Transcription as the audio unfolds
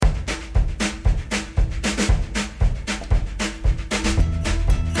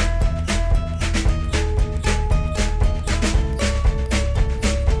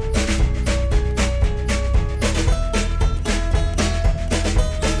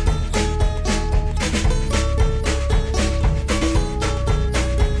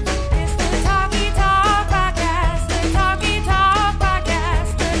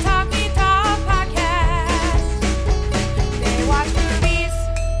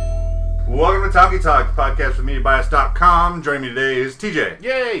Welcome to Talkie, podcast with MediaBias.com. Joining me today is TJ.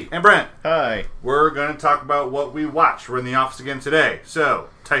 Yay! And Brent. Hi. We're going to talk about what we watched. We're in the office again today, so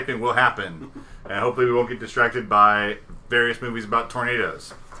typing will happen. And hopefully we won't get distracted by various movies about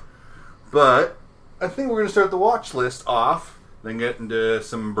tornadoes. But I think we're going to start the watch list off, then get into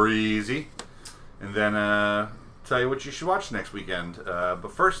some breezy, and then tell you what you should watch next weekend.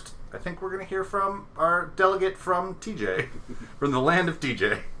 But first, I think we're going to hear from our delegate from TJ, from the land of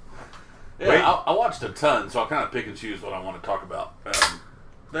TJ. Yeah, I watched a ton, so I'll kind of pick and choose what I want to talk about.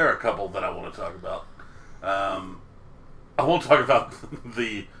 There are a couple that I want to talk about. I won't talk about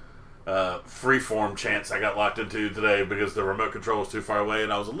the freeform chants I got locked into today because the remote control was too far away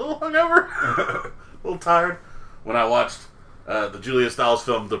and I was a little hungover, a little tired when I watched the Julia Stiles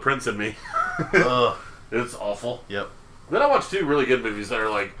film The Prince and Me. It's awful. Yep. Then I watched two really good movies that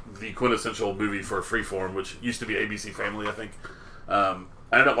are like the quintessential movie for freeform, which used to be ABC Family, I think.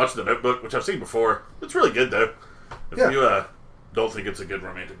 I ended up watching The Notebook, which I've seen before. It's really good, though. If you don't think it's a good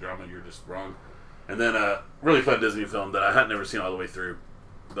romantic drama, you're just wrong. And then a really fun Disney film that I had never seen all the way through,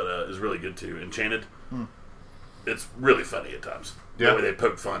 but is really good, too. Enchanted. It's really funny at times. The way they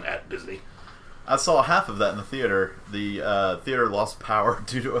poke fun at Disney. I saw half of that in the theater. The theater lost power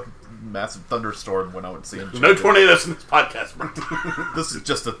due to a massive thunderstorm when I went to see it. No tornadoes in this podcast, Brent. This is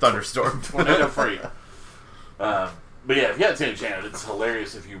just a thunderstorm. Tornado free. But yeah, if you haven't seen Enchanted, it's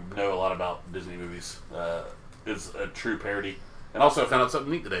hilarious if you know a lot about Disney movies. It's a true parody. And also I found out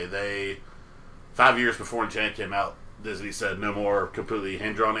something neat today. 5 years before Enchanted came out, Disney said no more completely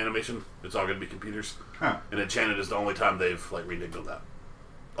hand-drawn animation. It's all going to be computers. Huh. And Enchanted is the only time they've reneged on that.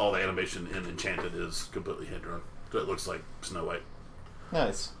 All the animation in Enchanted is completely hand-drawn. So it looks like Snow White.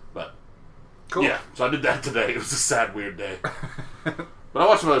 Nice. But, cool. Yeah, so I did that today. It was a sad, weird day. But I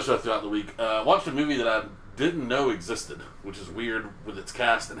watched some other stuff throughout the week. Watched a movie that I didn't know existed, which is weird with its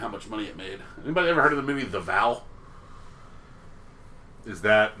cast and how much money it made. Anybody ever heard of the movie The Vow? Is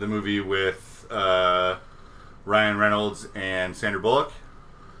that the movie with Ryan Reynolds and Sandra Bullock?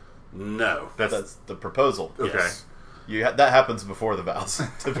 No. That's the proposal. Okay. Yes. That happens before the vows,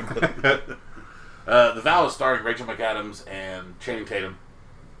 typically. The Vow is starring Rachel McAdams and Channing Tatum.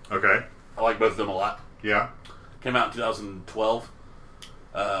 Okay. I like both of them a lot. Yeah. Came out in 2012.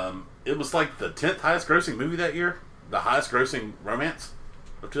 It was like the 10th highest grossing movie that year. The highest grossing romance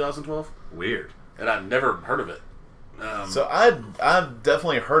of 2012. Weird. And I'd never heard of it. So I've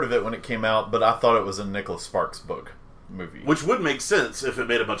definitely heard of it when it came out, but I thought it was a Nicholas Sparks book movie. Which would make sense if it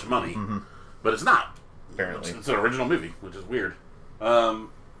made a bunch of money. Mm-hmm. But it's not. Apparently. It's an original movie, which is weird.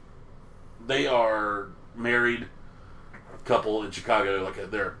 They are married couple in Chicago.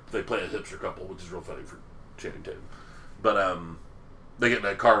 They play a hipster couple, which is real funny for Channing Tatum. But they get in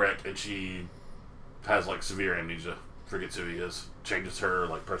a car wreck, and she has severe amnesia, forgets who he is, changes her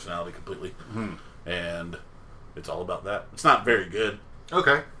personality completely, and it's all about that. It's not very good,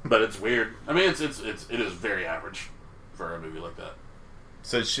 Okay. but it's weird. I mean, it is very average for a movie like that.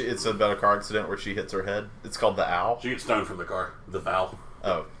 So it's about a car accident where she hits her head. It's called The Owl. She gets stoned from the car. The Vow.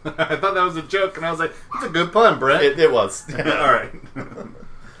 Oh, I thought that was a joke, and I was like, that's a good pun, Brett. it was. All right.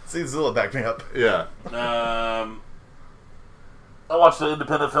 See, Zilla backed me up. Yeah. I watched an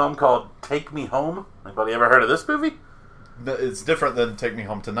independent film called Take Me Home. Anybody ever heard of this movie? It's different than Take Me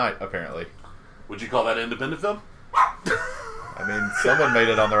Home Tonight, apparently. Would you call that an independent film? I mean, someone made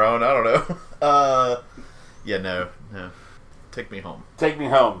it on their own. I don't know. Yeah, no. Take Me Home. Take Me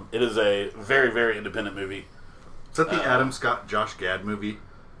Home. It is a very, very independent movie. Is that the Adam Scott, Josh Gad movie?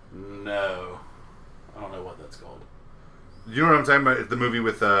 No. I don't know what that's called. You know what I'm talking about? It's the movie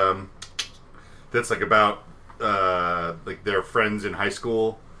with, that's about, their friends in high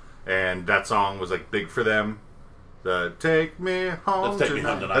school, and that song was, big for them. The Take Me Home Let's Take Me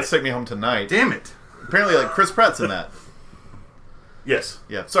Home Tonight. Let's Take Me Home Tonight. Damn it. Apparently, Chris Pratt's in that. Yes.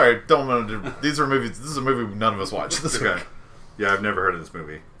 Yeah, sorry, don't want to. These are movies. This is a movie none of us watched this week. Yeah, I've never heard of this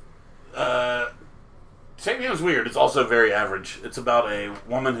movie. Take Me Home is weird. It's also very average. It's about a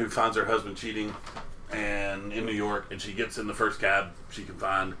woman who finds her husband cheating and in New York, and she gets in the first cab she can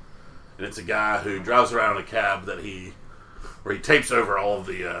find, and it's a guy who drives around in a cab where he tapes over all of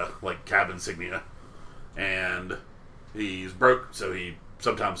the cab insignia, and he's broke, so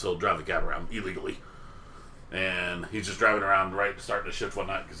sometimes he'll drive the cab around illegally. And he's just driving around starting a shift one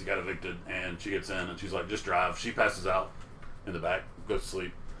night because he got evicted, and she gets in and she's like, just drive. She passes out in the back, goes to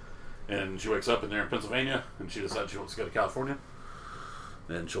sleep, and she wakes up in Pennsylvania, and she decides she wants to go to California,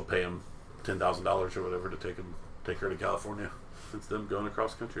 and she'll pay him $10,000 or whatever to take her to California. It's them going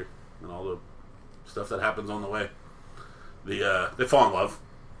across country and all the stuff that happens on the way. They fall in love.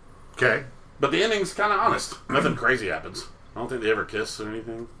 Okay. But the ending's kind of honest. Nothing crazy happens. I don't think they ever kiss or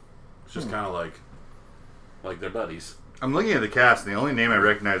anything. It's just kind of like they're buddies. I'm looking at the cast, and the only name I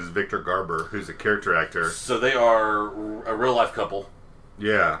recognize is Victor Garber, who's a character actor. So they are a real life couple.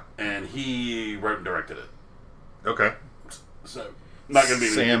 Yeah. And he wrote and directed it. Okay. So not going to be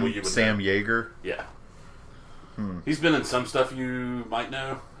Sam what you would Sam know. Yeager. Yeah. He's been in some stuff you might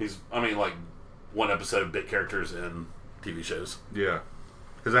know. Like one episode of bit characters in TV shows. Yeah.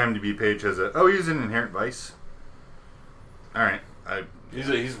 His IMDb page has he's in Inherent Vice. All right.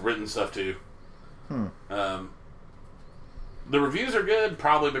 He's written stuff too. The reviews are good,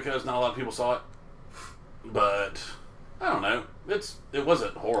 probably because not a lot of people saw it. But I don't know. It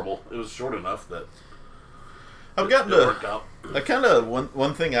wasn't horrible. It was short enough that I've gotten it worked out. I kind of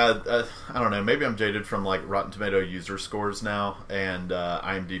one thing I don't know. Maybe I'm jaded from like Rotten Tomato user scores now and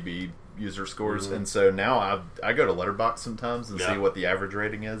IMDb user scores, and so now I go to Letterboxd sometimes and see what the average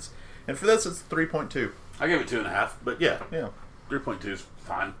rating is. And for this, it's 3.2. I gave it 2.5, but yeah, 3.2 is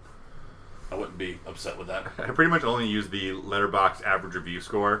fine. I wouldn't be upset with that. I pretty much only use the Letterboxd average review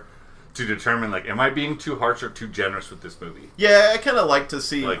score to determine, like, am I being too harsh or too generous with this movie? Yeah, I kind of like to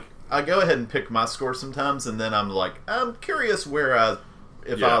see. Like, I go ahead and pick my score sometimes, and then I'm curious where I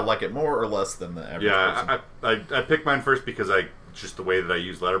like it more or less than the average. Yeah, I pick mine first because just the way that I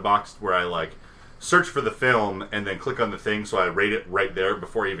use Letterboxd, where I like search for the film and then click on the thing, so I rate it right there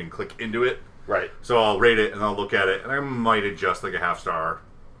before I even click into it. Right. So I'll rate it and I'll look at it, and I might adjust like a half star,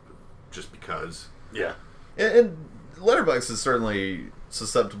 just because. Yeah. And Letterboxd is certainly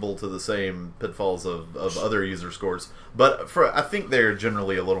susceptible to the same pitfalls of other user scores, but I think they're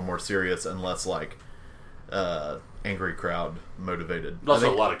generally a little more serious and less like angry crowd motivated. There's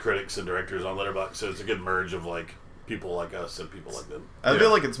also a lot of critics and directors on Letterboxd, so it's a good merge of like people like us and people like them. I feel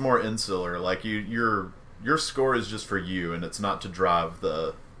like it's more insular. Like your score is just for you, and it's not to drive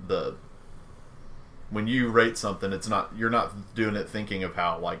the. When you rate something, you're not doing it thinking of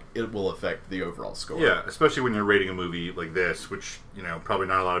how like it will affect the overall score. Yeah, especially when you're rating a movie like this, which probably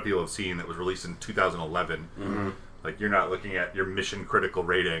not a lot of people have seen. That was released in 2011. Mm-hmm. Like you're not looking at your mission critical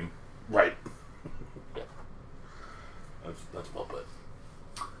rating, right? Yeah, that's well put.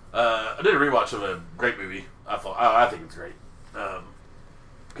 I did a rewatch of a great movie. I think it's great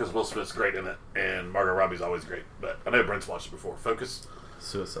because Will Smith's great in it, and Margot Robbie's always great. But I know Brent's watched it before. Focus.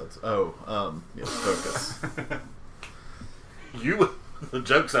 Suicides. Focus. The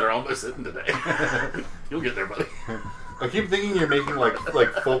jokes that are almost hitting today. You'll get there, buddy. I keep thinking you're making like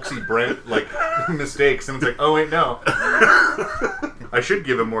folksy Brent mistakes, and it's like, oh wait, no. I should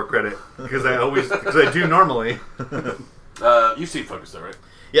give him more credit because I do normally. You've seen Focus though, right?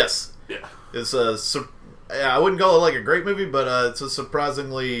 Yes. Yeah. It's I wouldn't call it like a great movie, but it's a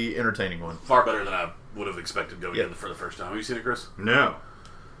surprisingly entertaining one. Far better than I would have expected going in for the first time. Have you seen it, Chris? No.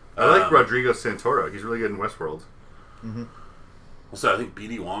 I like Rodrigo Santoro. He's really good in Westworld. Mm-hmm. So I think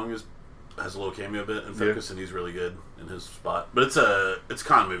B.D. Wong has a little cameo bit in Focus, and he's really good in his spot. But it's a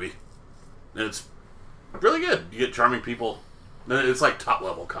con movie, and it's really good. You get charming people. It's like top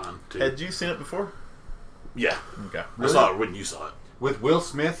level con too. Had you seen it before? Yeah. Okay. I saw it when you saw it. With Will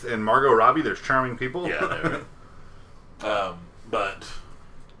Smith and Margot Robbie, there's charming people. Yeah. But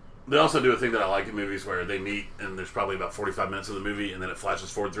they also do a thing that I like in movies where they meet and there's probably about 45 minutes of the movie and then it flashes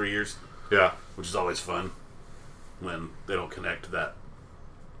forward 3 years. Yeah. Which is always fun when they don't connect that.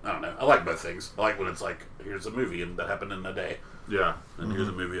 I don't know. I like both things. I like when it's like, here's a movie and that happened in a day. Yeah. And here's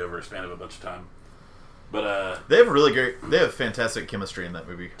a movie over a span of a bunch of time. But they have fantastic chemistry in that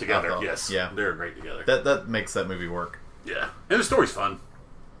movie. Together, yes. Yeah. They're great together. That makes that movie work. Yeah. And the story's fun.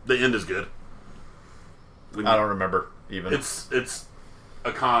 The end is good. I don't remember even. It's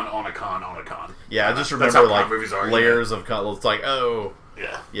a con on a con on a con. Yeah, I just remember like movies are, layers of con. It's like, oh,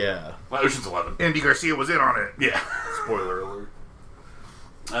 yeah. Well, Ocean's 11. Andy Garcia was in on it. Yeah. Spoiler alert.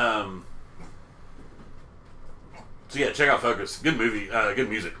 So yeah, check out Focus. Good movie. Good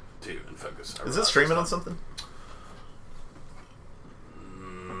music too in Focus. Is it streaming on something?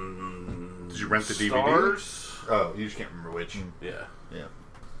 Did you rent the DVD? Stars? Oh, you just can't remember which. Yeah. Yeah.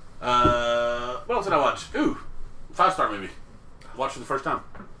 What else did I watch? Ooh, 5-star movie. Watched for the first time.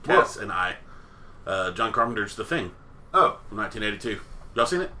 Cass and I. John Carpenter's The Thing. Oh, From 1982. Y'all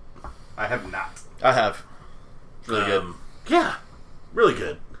seen it? I have not. I have. Really good. Yeah, really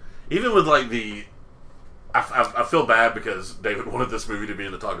good. Even with like the, I feel bad because David wanted this movie to be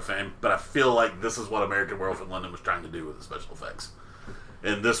in the Talk of Fame, but I feel like this is what American Werewolf in London was trying to do with the special effects,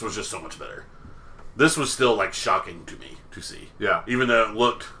 and this was just so much better. This was still like shocking to me to see. Yeah. Even though it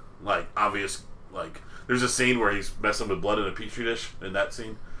looked like obvious, like there's a scene where he's messing with blood in a petri dish in that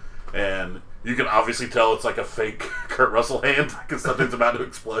scene, And you can obviously tell it's like a fake Kurt Russell hand because something's about to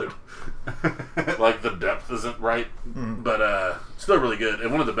explode. Like the depth isn't right, but still really good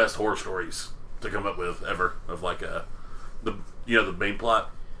and one of the best horror stories to come up with ever. Of like the main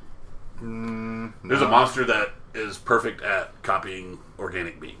plot. There's a monster that is perfect at copying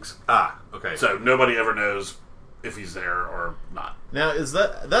organic beings. Ah, okay. So nobody ever knows if he's there or not. Now it's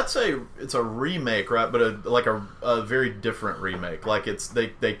a remake, right? But a very different remake. Like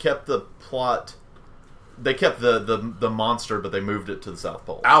they kept the plot, they kept the monster, but they moved it to the South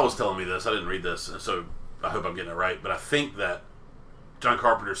Pole. Al was telling me this. I didn't read this, so I hope I'm getting it right. But I think that John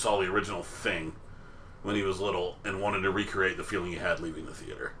Carpenter saw the original Thing when he was little and wanted to recreate the feeling he had leaving the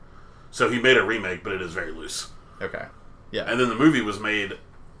theater. So he made a remake, but it is very loose. Okay. Yeah. And then the movie was made.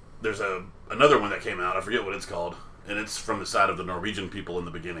 There's another one that came out. I forget what it's called. And it's from the side of the Norwegian people in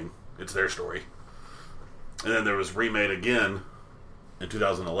the beginning. It's their story. And then there was remade again in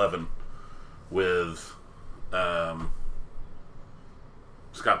 2011 with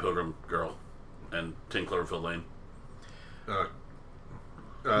Scott Pilgrim Girl and 10 Cloverfield Lane.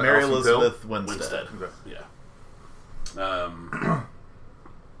 Mary Alison Elizabeth Pill? Winstead. Yeah.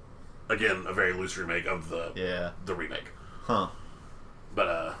 Again, a very loose remake of the remake. Huh.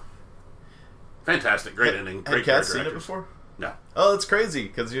 But fantastic, great ending. Great Had Kat seen it actors. before? No. Oh, that's crazy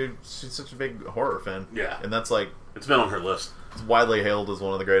because she's such a big horror fan. Yeah. And that's like It's been on her list. it's widely hailed as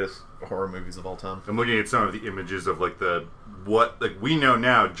one of the greatest horror movies of all time. I'm looking at some of the images of we know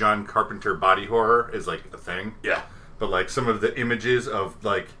now John Carpenter body horror is like a thing. Yeah. But like some of the images of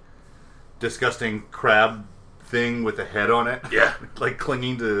like disgusting crab thing with a head on it. Yeah. Like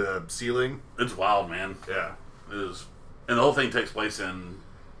clinging to the ceiling. It's wild, man. Yeah. It is. And the whole thing takes place in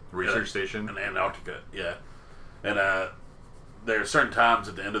Research station. in Antarctica. Yeah. And there are certain times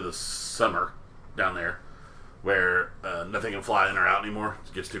at the end of the summer down there where nothing can fly in or out anymore.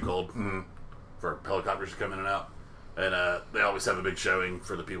 It gets too cold for helicopters to come in and out. And they always have a big showing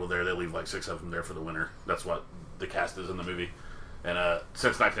for the people there. They leave like 6 of them there for the winter. That's what the cast is in the movie. And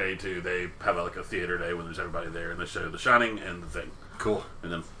since 1982, they have like a theater day when there's everybody there, and they show The Shining and The Thing. Cool.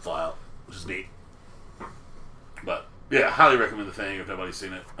 And then fly out, which is neat. But yeah, highly recommend The Thing if nobody's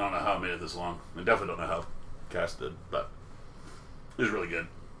seen it. I don't know how I made it this long. I definitely don't know how cast did, but it was really good.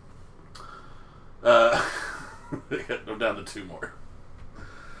 I'm down to 2 more.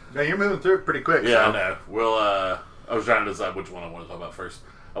 Now you're moving through it pretty quick. Yeah, so. I know. Well, I was trying to decide which one I want to talk about first.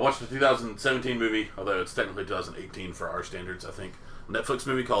 I watched a 2017 movie, although it's technically 2018 for our standards, I think. A Netflix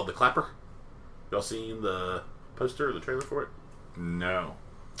movie called The Clapper. Y'all seen the poster or the trailer for it? No.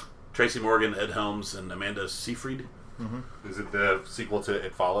 Tracy Morgan, Ed Helms, and Amanda Seyfried. Is it the sequel to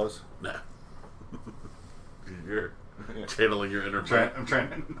It Follows? No. You're channeling your inner brain. I'm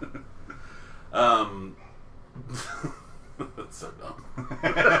trying. That's so dumb.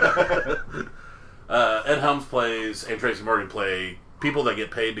 Ed Helms plays and Tracy Morgan play people that get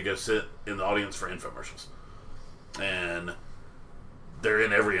paid to go sit in the audience for infomercials. And they're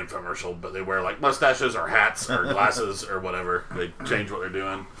in every infomercial, but they wear like mustaches or hats or glasses or whatever. They change what they're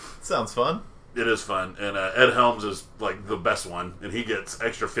doing. Sounds fun. It is fun. And Ed Helms is like the best one, and he gets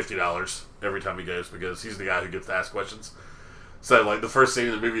extra $50 every time he goes because he's the guy who gets to ask questions. So like the first scene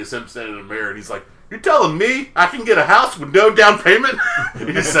in the movie is him standing in a mirror, and he's like, "You're telling me I can get a house with no down payment?" He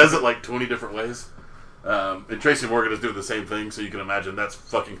just says it like 20 different ways. And Tracy Morgan is doing the same thing, so you can imagine that's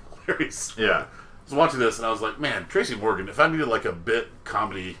fucking hilarious. Yeah. I was watching this, and I was like, man, Tracy Morgan, if I needed like a bit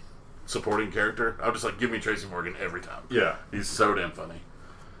comedy supporting character, I would just like, give me Tracy Morgan every time. Yeah. He's so damn funny.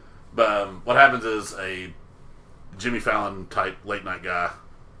 But what happens is a Jimmy Fallon type late night guy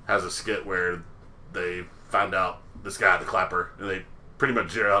has a skit where they find out this guy, the Clapper, and they pretty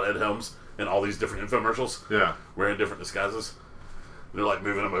much zero out Ed Helms in all these different infomercials. Yeah. Wearing different disguises. They're like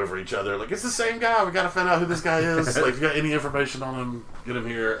moving them over each other. Like, it's the same guy. We got to find out who this guy is. Like, if you got any information on him, get him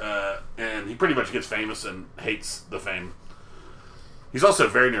here. And he pretty much gets famous and hates the fame. He's also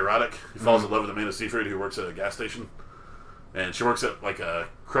very neurotic. He falls in love with Amanda Seyfried, who works at a gas station. And she works at like a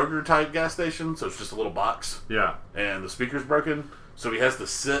Kroger type gas station, so it's just a little box. Yeah. And the speaker's broken, so he has to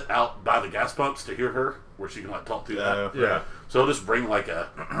sit out by the gas pumps to hear her, where she can like talk to that. Yeah. So he'll just bring like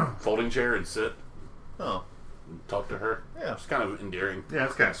a folding chair and sit Oh. and talk to her. Yeah. It's kind of endearing. Yeah,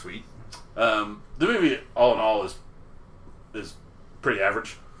 it's kind of sweet. The movie, all in all, is pretty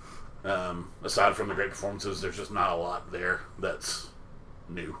average. Aside from the great performances, there's just not a lot there that's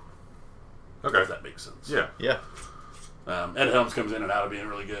new. Okay. If that makes sense. Yeah. Yeah. Ed Helms comes in and out of being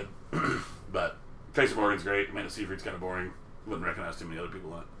really good. But Tracy Morgan's great. Amanda Seyfried's kind of boring. Wouldn't recognize too many other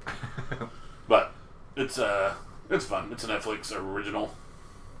people in it. But it's fun. It's a Netflix original.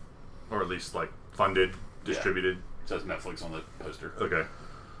 Or at least like funded, distributed. It says Netflix on the poster. Okay.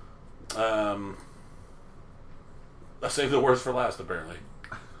 I saved the worst for last, apparently.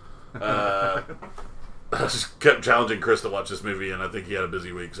 I just kept challenging Chris to watch this movie, and I think he had a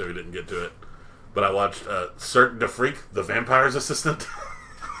busy week, so he didn't get to it. But I watched Cirque de Freak, the Vampire's Assistant.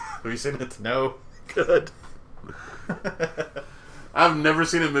 Have you seen it? No. Good. I've never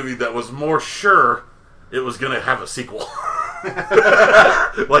seen a movie that was more sure it was going to have a sequel.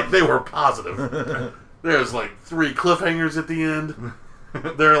 Like, they were positive. There's like 3 cliffhangers at the end.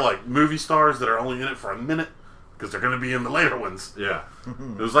 There are like movie stars that are only in it for a minute because they're going to be in the later ones. Yeah.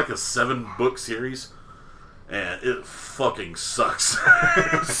 It was like a 7-book series, and it fucking sucks.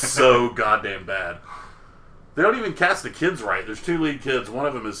 So goddamn bad. They don't even cast the kids right. There's 2 lead kids. One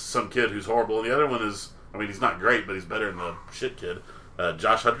of them is some kid who's horrible, and the other one is, I mean, he's not great, but he's better than the shit kid.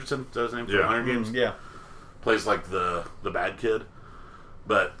 Josh Hutcherson, is that his name? From Hunger Games? Yeah. Plays like the bad kid.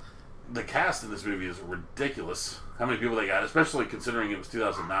 But the cast in this movie is ridiculous. How many people they got, especially considering it was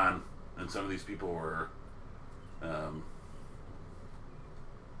 2009, and some of these people were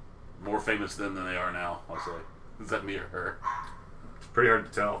more famous then than they are now, I'll say. Is that me or her? It's pretty hard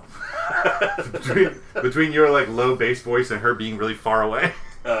to tell. between your like low bass voice and her being really far away.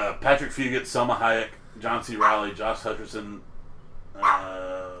 Patrick Fugit, Selma Hayek, John C. Reilly, Josh Hutcherson,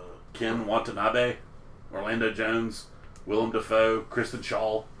 Ken Watanabe, Orlando Jones, Willem Dafoe, Kristen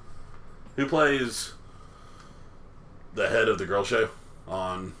Schaal, who plays the head of the girl show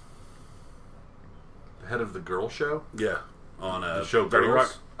on... The head of the girl show? Yeah. On the show 30 Girls?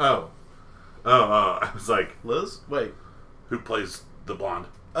 Rock. Oh, I was like... Liz? Wait. Who plays the blonde?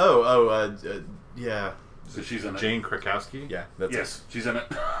 Yeah. So she's in it. Jane Krakowski? Yeah, that's Yes, she's in it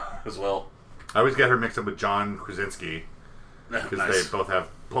as well. I always get her mixed up with John Krasinski because Nice. they both have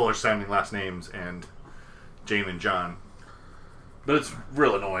Polish-sounding last names, and Jane and John. But it's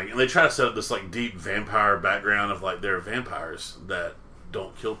real annoying. And they try to set up this like deep vampire background of like they're vampires that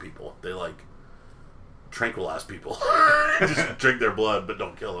don't kill people. They like tranquilize people. Just drink their blood but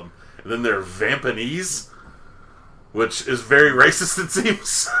don't kill them. And then they're Vampanese, which is very racist, it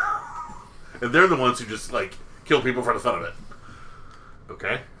seems. And they're the ones who just like kill people for the fun of it.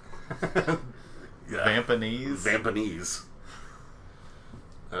 Okay. Yeah. Vampanese. Vampanese.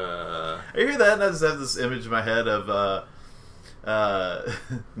 I hear that and I just have this image in my head of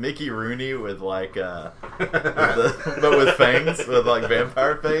Mickey Rooney with like but with fangs, with like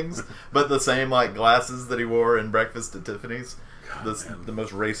vampire fangs, but the same like glasses that he wore in Breakfast at Tiffany's. The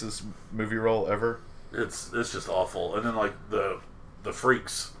most racist movie role ever. It's just awful. And then like the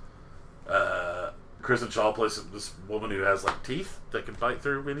freaks. Kristen Schaal plays this woman who has like teeth that can bite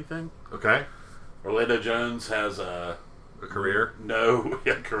through anything. Okay. Orlando Jones has A career?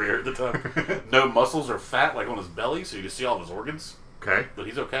 career at the time. No muscles or fat like on his belly, so you just see all of his organs. Okay. But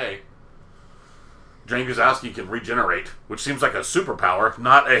he's okay. Jane Guzowski can regenerate, which seems like a superpower,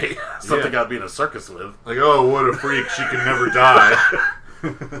 not a something I'd be in a circus with. Like, oh, what a freak. She can never die.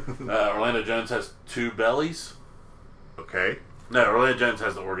 Orlando Jones has 2 bellies. Okay. No, Orlando Jones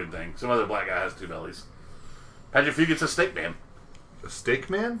has the organ thing. Some other black guy has 2 bellies. Patrick Fugit's a snake man. A steak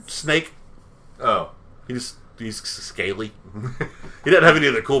man? Snake. Oh. He's scaly. He doesn't have any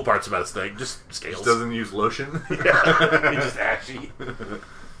of the cool parts about a snake, just scales. Just doesn't use lotion? Yeah. He's just ashy.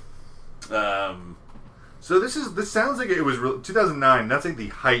 So this sounds like it was 2009. That's like the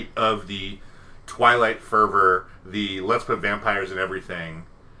height of the Twilight fervor, the let's put vampires in everything.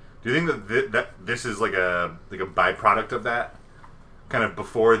 Do you think that this is like a byproduct of that? Kind of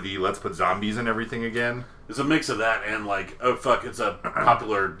before the let's put zombies in everything again? It's a mix of that and like, oh fuck, it's a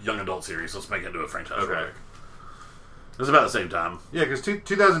popular young adult series. Let's make it into a franchise. Okay. Real quick. It was about the same time. Yeah, because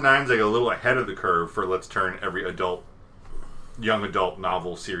 2009 is like a little ahead of the curve for let's turn every young adult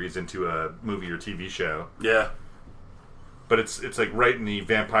novel series into a movie or TV show. Yeah. But it's like right in the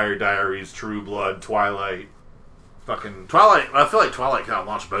Vampire Diaries, True Blood, Twilight, fucking... Twilight, I feel like Twilight kind of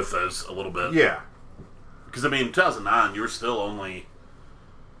launched both those a little bit. Yeah. Because, I mean, 2009, you were still only...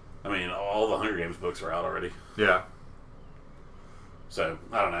 I mean, all the Hunger Games books were out already. Yeah. So,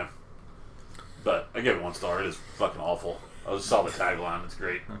 I don't know. But I gave it 1 star. It is fucking awful. I just saw the tagline. It's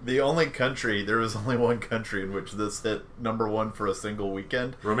great. There was only one country in which this hit number 1 for a single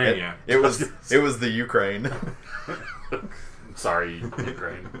weekend. Romania. It was the Ukraine. Sorry,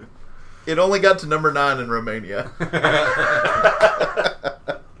 Ukraine. It only got to number 9 in Romania.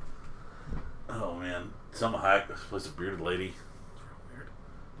 Oh, man. Selma Hayek plays a bearded lady. Weird.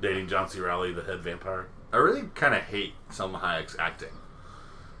 Dating John C. Reilly, the head vampire. I really kind of hate Selma Hayek's acting.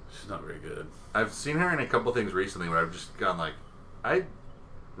 She's not very good. I've seen her in a couple things recently where I've just gone like, I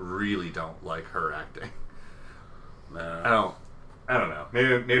really don't like her acting. No. I don't know.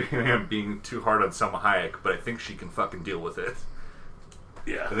 Maybe I'm being too hard on Selma Hayek, but I think she can fucking deal with it.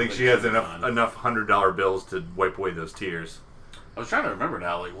 Yeah. I think she has she'll be enough $100 bills to wipe away those tears. I was trying to remember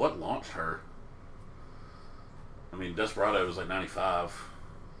now, like, what launched her? I mean, Desperado was like 95.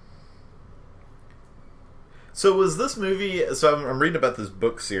 So was this movie? So I'm reading about this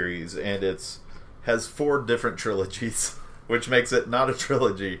book series, and has 4 different trilogies, which makes it not a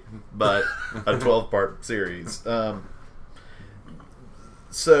trilogy, but a 12-part series.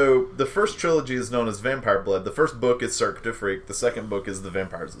 So the first trilogy is known as Vampire Blood. The first book is Cirque du Freak. The second book is The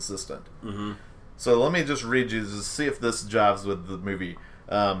Vampire's Assistant. Mm-hmm. So let me just read you to see if this jives with the movie.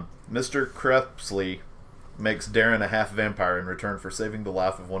 Mr. Crepsley makes Darren a half vampire in return for saving the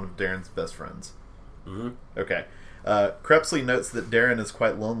life of one of Darren's best friends. Mm-hmm. Okay. Crepsley notes that Darren is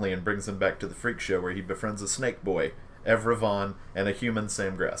quite lonely and brings him back to the freak show where he befriends a snake boy, Evrevon, and a human,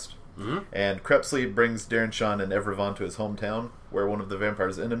 Sam Grest. Mm-hmm. And Crepsley brings Darren Shawn and Evrevon to his hometown, where one of the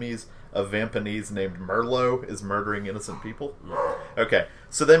vampire's enemies, a Vampanese named Merlot, is murdering innocent people. Okay,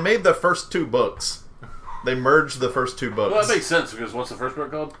 so they made the first 2 books. They merged the first 2 books. Well, that makes sense, because what's the first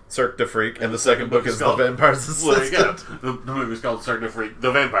book called? Cirque du Freak, and the second book is The Vampire's Assistant. Well, yeah, the movie's called Cirque du Freak,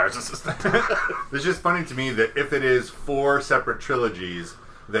 The Vampire's Assistant. It's just funny to me that if it is 4 separate trilogies,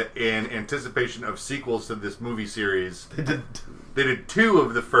 that in anticipation of sequels to this movie series, they did 2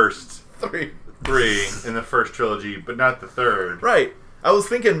 of the first 3 in the first trilogy, but not the third. Right. I was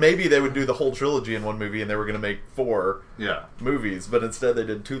thinking maybe they would do the whole trilogy in one movie and they were going to make 4 movies, but instead they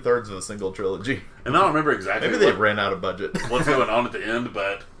did 2/3 of a single trilogy. And I don't remember exactly Maybe they ran out of budget. what's going on at the end,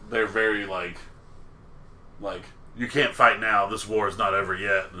 but they're very like, you can't fight now, this war is not over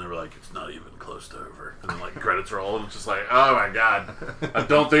yet. And they were like, it's not even close to over. And then like credits roll, and it's just like, oh my god, I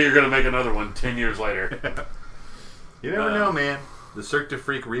don't think you're going to make another one 10 years later. You never know, man. The Cirque du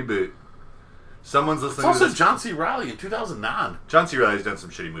Freak reboot. Someone's listening It's also to this. John C. Reilly in 2009. John C. Reilly's done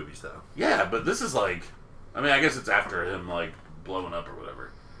some shitty movies, though. Yeah, but this is like, I mean, I guess it's after him like blowing up or whatever.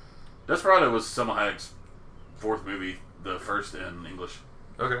 Desperado was Selma Hayek's 4th movie, the first in English.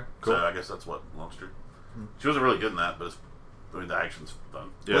 Okay, cool. So I guess that's what launched her. She wasn't really good in that, but the action's fun.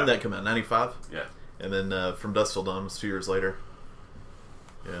 Yeah. When did that come out? 95? Yeah. And then From Dusk Till Dawn was 2 years later.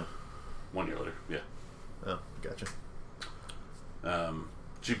 Yeah. 1 year later, yeah. Oh, gotcha.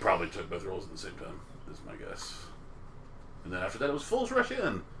 She probably took both roles at the same time, is my guess. And then after that, it was Fools Rush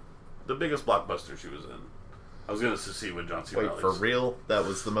In, the biggest blockbuster she was in. I was going to see what John C. Wait, Reilly's. for real? That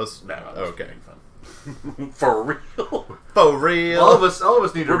was the most... No, oh, okay. Fun. For real? For real? All of us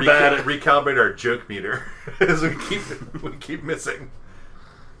need to We're bad at- recalibrate our joke meter as we keep missing.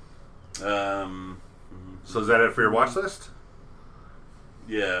 So So is that it for your watch list?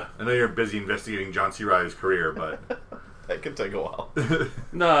 yeah. I know you're busy investigating John C. Reilly's career, but That could take a while.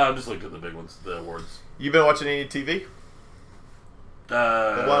 No, I just looked at the big ones, the awards. You been watching any TV?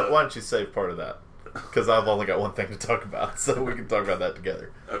 Why don't you save part of that? Because I've only got one thing to talk about, so we can talk about that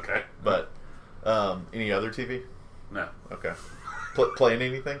together. Okay. But any other TV? No. Okay. Playing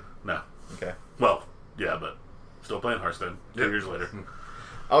anything? No. Okay. Well, yeah, but still playing Hearthstone 2 years later.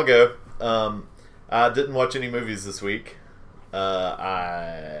 I'll go. I didn't watch any movies this week.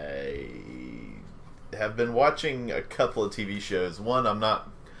 I have been watching a couple of TV shows. One,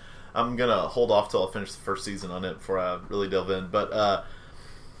 I'm gonna hold off till I finish the first season on it before I really delve in. But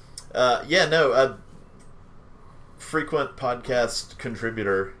frequent podcast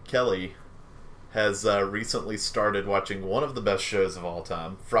contributor Kelly has recently started watching one of the best shows of all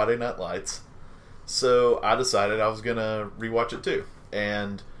time, Friday Night Lights. So I decided I was gonna rewatch it too,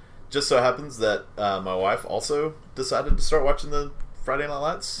 and just so happens that my wife also decided to start watching the Friday Night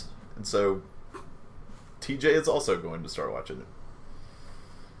Lights, and so TJ is also going to start watching it.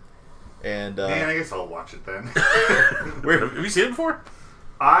 And man, I guess I'll watch it then. Have you seen it before?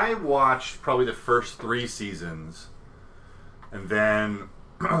 I watched probably the first 3 seasons, and then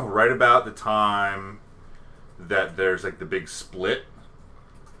right about the time that there's like the big split,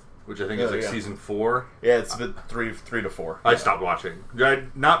 which I think is season 4. Yeah, it's been 3 to 4. I stopped watching.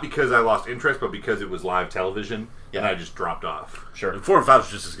 Not because I lost interest, but because it was live television, and I just dropped off. Sure. And 4 and 5 is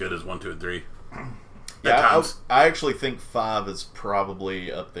just as good as 1, 2, and 3. Yeah, I actually think 5 is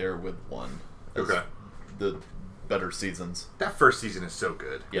probably up there with 1. Okay. The better seasons. That first season is so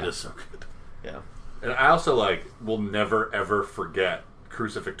good. Yeah. It is so good. Yeah. And I also will never ever forget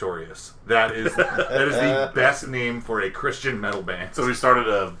Crucifixorious. That is the best name for a Christian metal band. So we started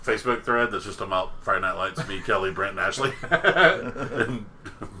a Facebook thread that's just about Friday Night Lights, me, Kelly, Brent, and Ashley. And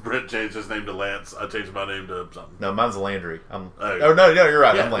Brent changed his name to Lance. I changed my name to something. No, mine's Landry. No, you're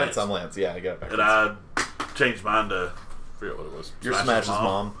right. Yeah, I'm Lance. I'm Lance. Yeah, I got it back. And I changed mine to, I forget what it was. You're Smash's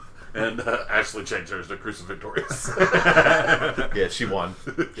mom. And Ashley changed hers to Crucifixorious. Yeah, she won.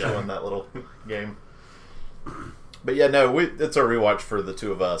 She won that little game. But yeah, no, it's a rewatch for the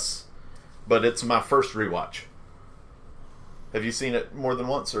two of us. But it's my first rewatch. Have you seen it more than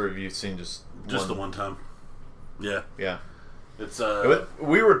once, or have you seen just the one time? Yeah. Yeah. It's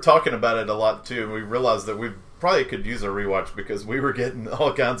we were talking about it a lot too, and we realized that we probably could use a rewatch because we were getting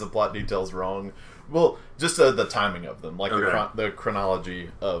all kinds of plot details wrong. Well, just the timing of them, like the chronology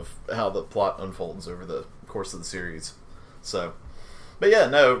of how the plot unfolds over the course of the series. So, but yeah,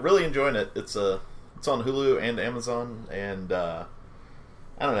 no, really enjoying it. It's on Hulu and Amazon, and I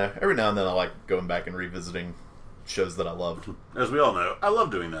don't know. Every now and then I like going back and revisiting shows that I loved. As we all know, I love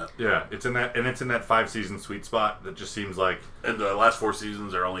doing that. Yeah, it's in that 5-season sweet spot that just seems like. And the last 4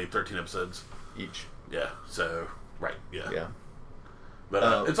 seasons are only 13 episodes Each. Yeah. So right. Yeah. Yeah.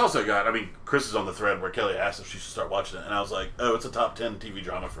 But it's also got. I mean, Chris is on the thread where Kelly asked if she should start watching it, and I was like, "Oh, it's a top 10 TV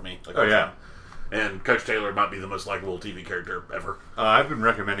drama for me." Like, oh yeah. And Coach Taylor might be the most likable TV character ever. I've been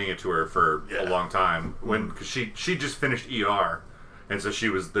recommending it to her for a long time. Because she just finished ER, and so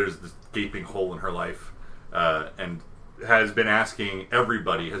there's this gaping hole in her life, and has been asking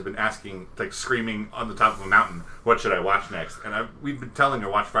like screaming on the top of a mountain, what should I watch next? And we've been telling her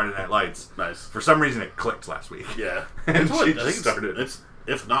watch Friday Night Lights. Nice. For some reason, it clicked last week. Yeah, and she just started. It's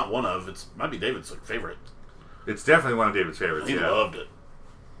if not one of, it might be David's favorite. It's definitely one of David's favorites. He loved it.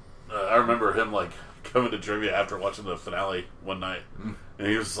 I remember him coming to trivia after watching the finale one night, and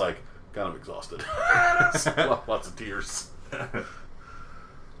he was kind of exhausted, lots of tears.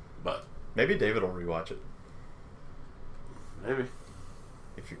 But maybe David will rewatch it. Maybe.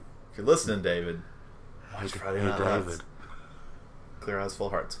 If you're listening, David, watch Friday Night Lights. Clear Eyes, Full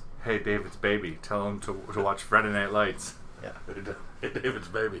Hearts. Hey, David's baby, tell him to watch Friday Night Lights. Yeah. Hey, David's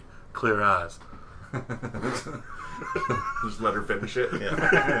baby, clear eyes. Just let her finish it.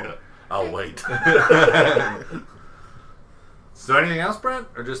 Yeah. I'll wait. So anything else, Brent?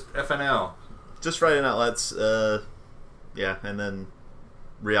 Or just FNL? Just Friday Night Lights, yeah, and then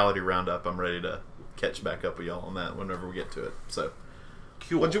Reality Roundup. I'm ready to catch back up with y'all on that whenever we get to it. So,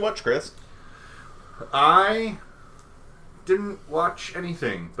 cool. What'd you watch, Chris? I didn't watch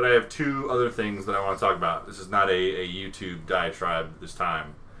anything, but I have 2 other things that I want to talk about. This is not a YouTube diatribe this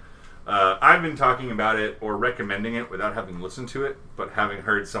time. I've been talking about it or recommending it without having listened to it, but having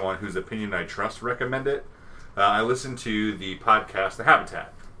heard someone whose opinion I trust recommend it. I listened to the podcast The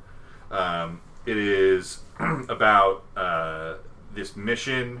Habitat. It is about this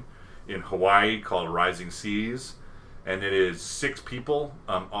mission in Hawaii called Rising Seas, and it is 6 people,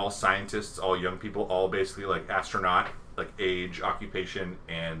 all scientists, all young people, all basically astronaut, age, occupation,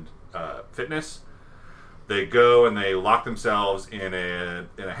 and fitness. They go and they lock themselves in a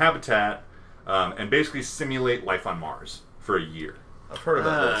habitat and basically simulate life on Mars for a year. I've heard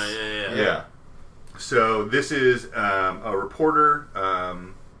about this. Yeah. So this is a reporter,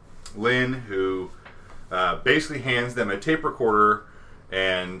 Lynn, who basically hands them a tape recorder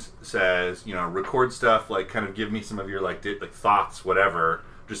and says, record stuff, kind of give me some of your thoughts, whatever.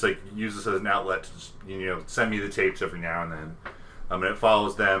 Just use this as an outlet to just, send me the tapes every now and then. And it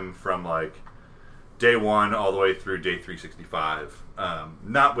follows them from day 1 all the way through day 365.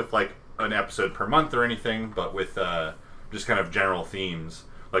 Not with an episode per month or anything, but with just kind of general themes.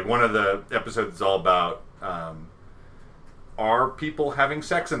 One of the episodes is all about are people having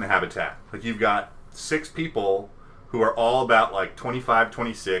sex in the habitat? You've got 6 people who are all about 25,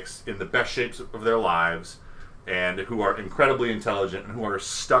 26, in the best shapes of their lives, and who are incredibly intelligent and who are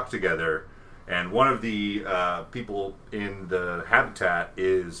stuck together. And one of the people in the habitat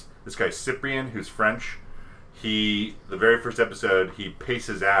is this guy Cyprian, who's French. The very first episode, he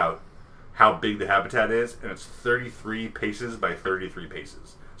paces out how big the habitat is, and it's 33 paces by 33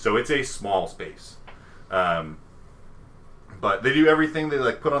 paces. So it's a small space. But they do everything.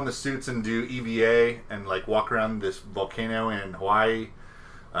 They put on the suits and do EVA and walk around this volcano in Hawaii.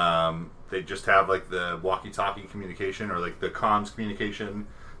 They just have the walkie-talkie communication or the comms communication.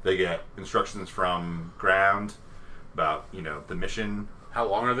 They get instructions from ground about the mission. How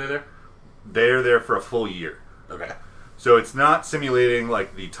long are they there? They're there for a full year. Okay. So it's not simulating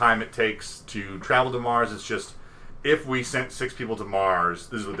the time it takes to travel to Mars. It's just if we sent 6 people to Mars,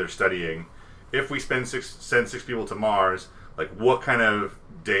 this is what they're studying. If we send 6 people to Mars, what kind of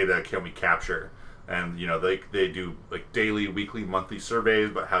data can we capture? And they do daily, weekly, monthly surveys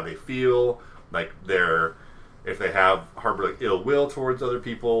about how they feel, if they harbor ill will towards other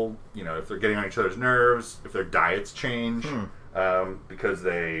people, if they're getting on each other's nerves, if their diets change because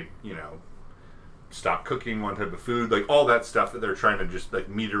they stop cooking one type of food, all that stuff that they're trying to just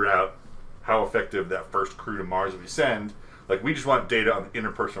meter out how effective that first crew to Mars we send. We just want data on the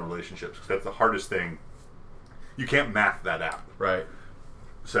interpersonal relationships because that's the hardest thing. You can't math that out. Right.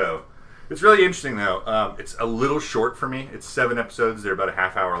 So It's really interesting, though. It's a little short for me. It's 7 episodes. They're about a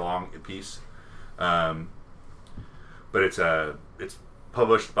half hour long a piece. But it's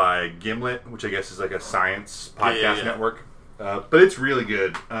published by Gimlet, which I guess is like a science podcast network. But it's really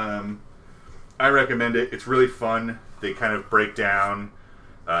good. I recommend it. It's really fun. They kind of break down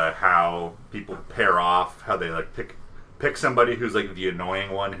how people pair off, how they like pick somebody who's like the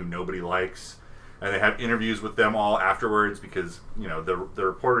annoying one who nobody likes, and they have interviews with them all afterwards because the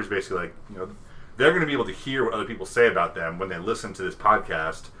reporters basically like they're going to be able to hear what other people say about them when they listen to this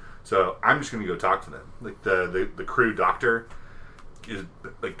podcast. So I'm just going to go talk to them. Like the crew doctor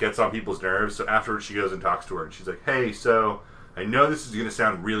gets on people's nerves. So afterwards she goes and talks to her, and she's like, "Hey, so I know this is going to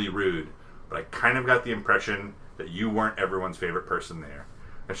sound really rude, but I kind of got the impression that you weren't everyone's favorite person there."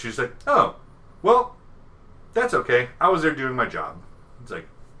 And she's like, "Oh, well, that's okay. I was there doing my job." It's like,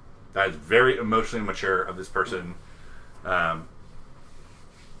 that is very emotionally mature of this person. But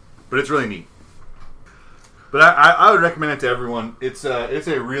it's really neat. But I would recommend it to everyone. It's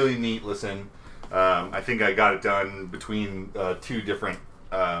a really neat listen. I think I got it done between 2 different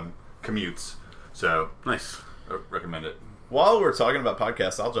commutes. So, nice. I recommend it. While we're talking about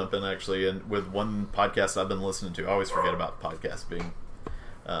podcasts, I'll jump in actually and with one podcast I've been listening to. I always forget about podcasts being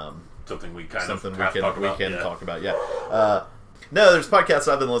something we can talk about. Yeah. No, there's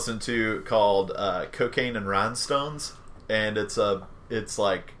podcasts I've been listening to called Cocaine and Rhinestones, and it's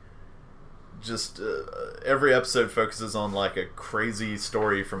like just every episode focuses on like a crazy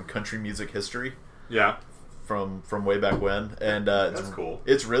story from country music history. Yeah. From way back when, and that's cool.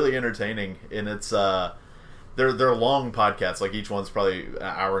 It's really entertaining, and it's they're long podcasts. Like each one's probably an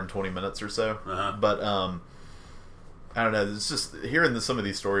hour and 20 minutes or so. Uh-huh. But I don't know. It's just hearing some of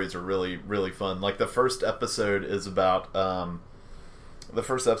these stories are really, really fun. Like the first episode is about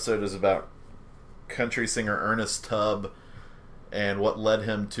country singer Ernest Tubb and what led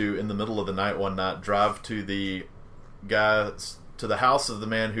him to, in the middle of the night one night, drive to the house of the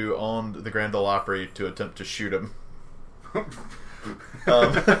man who owned the Grand Ole Opry to attempt to shoot him.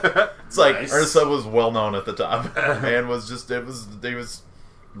 It's like nice. Ernest Tubb was well known at the time and he was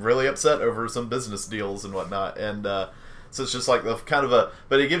really upset over some business deals and whatnot, and so it's just like the kind of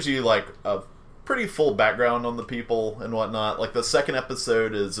but it gives you like a pretty full background on the people and whatnot. Like the second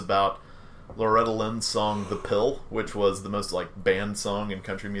episode is about Loretta Lynn's song "The Pill," which was the most like banned song in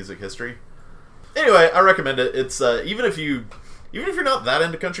country music history. Anyway, I recommend it. It's even if you're not that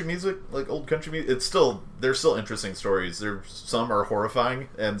into country music, like old country music, they're still interesting stories. Some are horrifying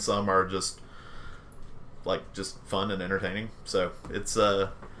and some are just fun and entertaining. So it's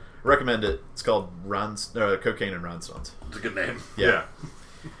recommend it. It's called Cocaine and Rhinestones. It's a good name. Yeah.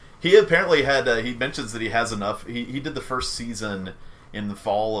 He apparently had. He mentions that he has enough. He did the first season in the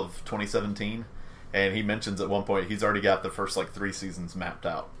fall of 2017, and he mentions at one point he's already got the first 3 seasons mapped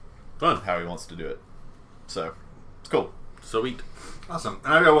out. Fun. How he wants to do it. So it's cool. Sweet. Awesome.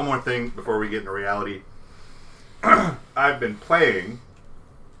 And I've got one more thing before we get into reality. I've been playing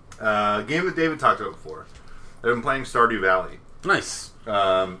a game that David talked about before. I've been playing Stardew Valley. Nice.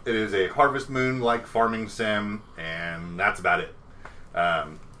 It is a Harvest Moon-like farming sim, and that's about it.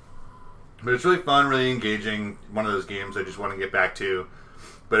 But it's really fun, really engaging. One of those games I just want to get back to.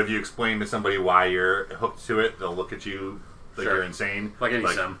 But if you explain to somebody why you're hooked to it, they'll look at you like you're insane. Like any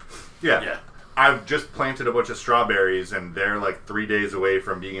sim. Yeah. I've just planted a bunch of strawberries, and they're 3 days away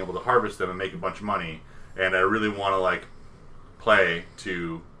from being able to harvest them and make a bunch of money. And I really want to play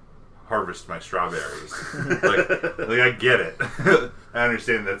to harvest my strawberries. I get it. I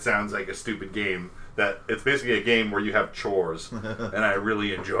understand that sounds like a stupid game. That it's basically a game where you have chores, and I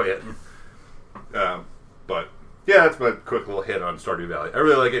really enjoy it. But yeah, that's my quick little hit on Stardew Valley. I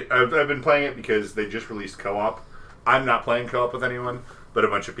really like it. I've been playing it because they just released co-op. I'm not playing co-op with anyone, but a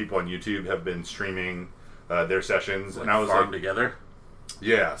bunch of people on YouTube have been streaming their sessions, and I was farm together.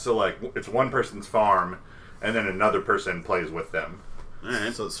 Yeah, so it's one person's farm, and then another person plays with them. All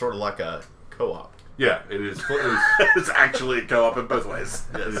right. So it's sort of like a co-op. Yeah, it is. It's actually a co-op in both ways.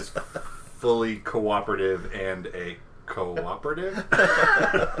 It is fully cooperative and a cooperative.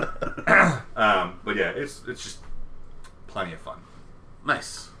 But yeah, it's just plenty of fun.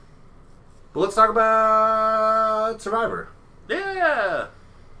 Nice. But let's talk about Survivor. Yeah.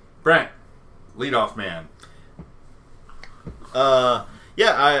 Brent, leadoff man.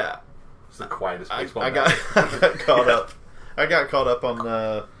 Yeah, It's the quietest baseball. I got caught up. I got caught up on.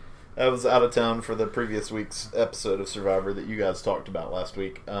 I was out of town for the previous week's episode of Survivor that you guys talked about last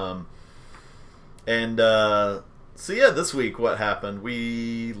week. So yeah, this week what happened?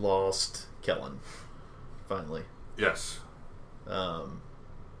 We lost Kellen. Finally. Yes.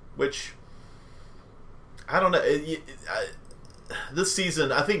 Which I don't know. this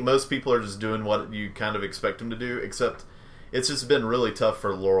season, I think most people are just doing what you kind of expect them to do, except it's just been really tough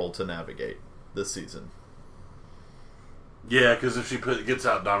for Laurel to navigate this season. Yeah, because if she gets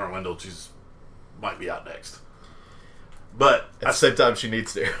out Donna Wendell, she's might be out next. But at the same time, she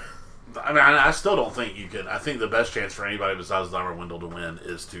needs to. I mean, I still don't think you can. I think the best chance for anybody besides Donna Wendell to win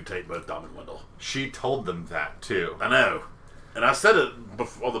is to take both Dom and Wendell. She told them that, too. I know. And I said it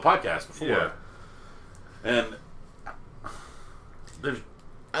on the podcast before. Yeah. And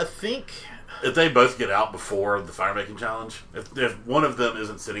I think if they both get out before the fire-making challenge, if one of them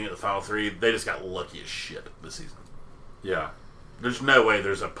isn't sitting at the final three, they just got lucky as shit this season. Yeah. There's no way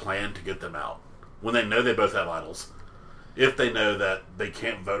there's a plan to get them out when they know they both have idols. If they know that they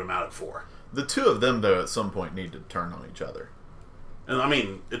can't vote them out at 4. The two of them, though, at some point need to turn on each other. And I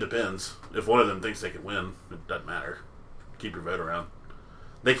mean, it depends. If one of them thinks they can win, it doesn't matter. Keep your vote around.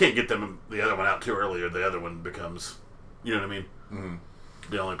 They can't get the other one out too early, or the other one becomes, you know what I mean? Mm-hmm.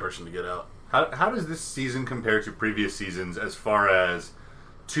 The only person to get out. How does this season compare to previous seasons as far as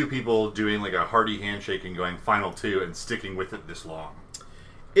two people doing like a hearty handshake and going final 2 and sticking with it this long?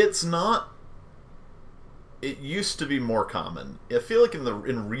 It's not. It used to be more common. I feel like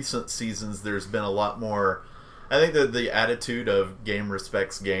in recent seasons there's been a lot more. I think that the attitude of game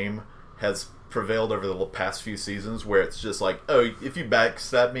respects game has prevailed over the past few seasons, where it's just like, oh, if you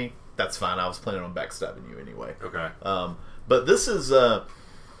backstab me, that's fine. I was planning on backstabbing you anyway. Okay. But this is,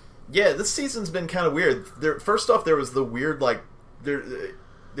 this season's been kind of weird. First off, there was the weird, like,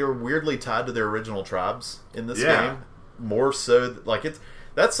 they were weirdly tied to their original tribes in this game. More so, like,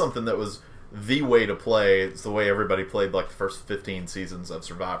 that's something that was the way to play. It's the way everybody played, like, the first 15 seasons of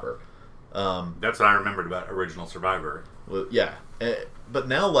Survivor. That's what I remembered about original Survivor. Well, yeah. But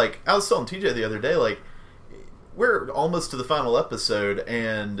now, like, I was telling TJ the other day, like, we're almost to the final episode,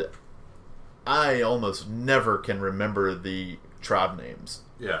 and I almost never can remember the tribe names.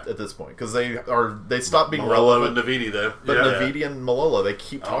 Yeah. At this point, because they stopped being Malolo relevant. and Navidi, though. But Navidi and Malolo, they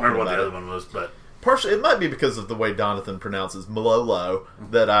keep talking about it. I don't remember what the other one was, but partially, it might be because of the way Donathan pronounces Malolo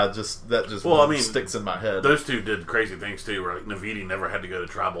that sticks in my head. Those two did crazy things too. Where like Navidi never had to go to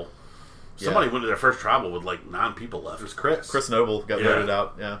tribal. Somebody went to their first tribal with like 9 people left. It was Chris. Chris Noble got voted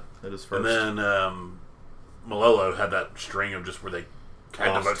out. Yeah, at his first. And then Malolo had that string of just where they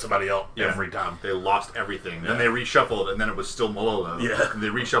had to vote somebody else every time. They lost everything. Then they reshuffled, and then it was still Malolo. Yeah. And they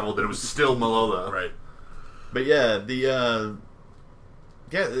reshuffled, and it was still Malolo. Right. But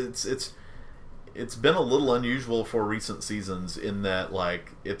it's been a little unusual for recent seasons in that,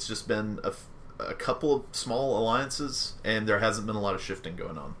 like, it's just been a couple of small alliances, and there hasn't been a lot of shifting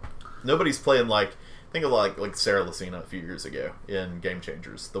going on. Nobody's playing like, think of like Sarah Lucina a few years ago in Game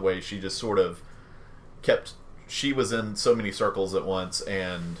Changers. The way she just sort of she was in so many circles at once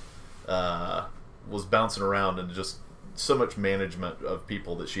and was bouncing around, and just so much management of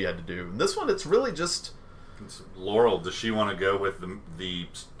people that she had to do. And this one, it's really just... Laurel, does she want to go with the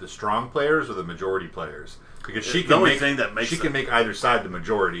strong players or the majority players? Because she the can only thing that makes she can make either side the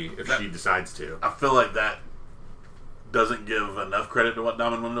majority if she decides to. I feel like that doesn't give enough credit to what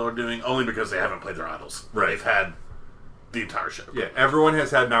Dom and Wendell are doing, only because they haven't played their idols. Right. They've had the entire show. Yeah, everyone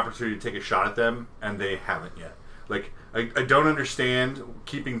has had an opportunity to take a shot at them, and they haven't yet. Like, I don't understand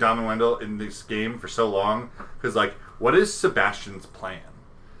keeping Dom and Wendell in this game for so long, because, like, what is Sebastian's plan?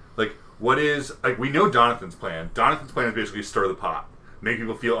 Like, what is... Like, we know Donathan's plan. Donathan's plan is basically stir the pot, make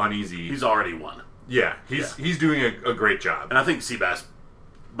people feel uneasy. He's already won. Yeah, he's doing a great job. And I think Seabass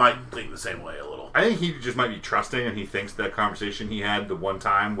might think the same way a little. I think he just might be trusting, and he thinks that conversation he had the one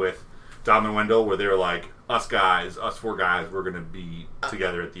time with Dom and Wendell, where they were like, us 4 guys, we're going to be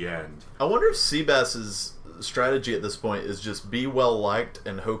together at the end. I wonder if Seabass's strategy at this point is just be well liked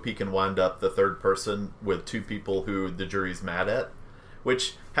and hope he can wind up the third person with 2 people who the jury's mad at,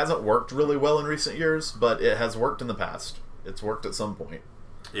 which hasn't worked really well in recent years, but it has worked in the past. It's worked at some point.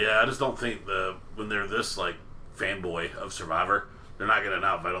 Yeah, I just don't think when they're this like fanboy of Survivor, they're not going to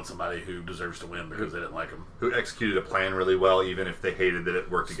not vote on somebody who deserves to win because they didn't like him. Who executed a plan really well, even if they hated that it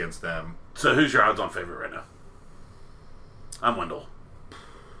worked against them. So who's your odds-on favorite right now? I'm Wendell.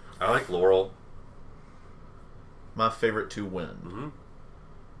 I like Laurel. My favorite to win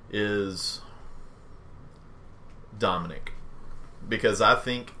is Dominic, because I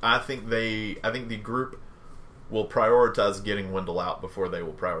think the group will prioritize getting Wendell out before they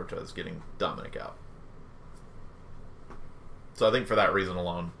will prioritize getting Dominic out. So I think for that reason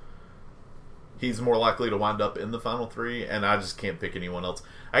alone, he's more likely to wind up in the final 3, and I just can't pick anyone else.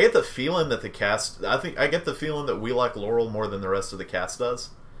 I get the feeling that the cast... I get the feeling that we like Laurel more than the rest of the cast does.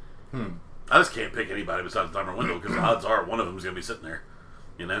 I just can't pick anybody besides Dom or Wendell, because the odds are one of them is going to be sitting there.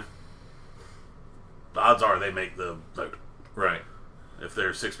 You know? The odds are they make the vote. Right. If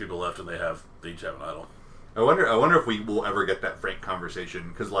there's 6 people left and they each have an idol. I wonder if we will ever get that frank conversation,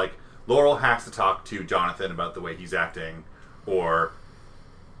 because like Laurel has to talk to Jonathan about the way he's acting, or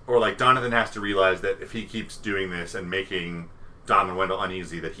like Jonathan has to realize that if he keeps doing this and making Dom and Wendell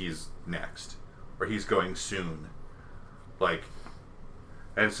uneasy, that he's next, or he's going soon. Like,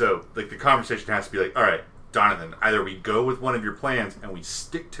 and so like the conversation has to be like, all right, Jonathan, either we go with one of your plans and we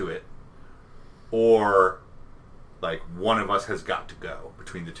stick to it, or like one of us has got to go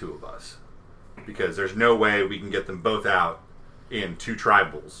between the two of us, because there's no way we can get them both out in 2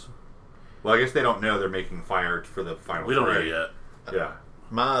 tribals. Well, I guess they don't know they're making fire for the final. We don't know 3. yet. Yeah.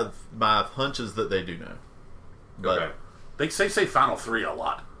 My hunch is that they do know. But Okay. They say final 3 a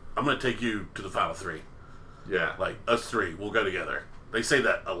lot. I'm going to take you to the final 3. Yeah. Like, us 3, we'll go together. They say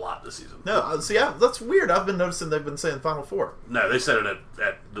that a lot this season. no, see, that's weird. I've been noticing they've been saying Final Four. No, they said it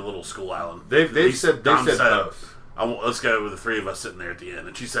at the little school island. They've said Dom both. Let's go with the 3 of us sitting there at the end.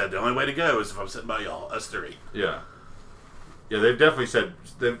 And she said, the only way to go is if I'm sitting by y'all, us 3. Yeah. Yeah, they've definitely said.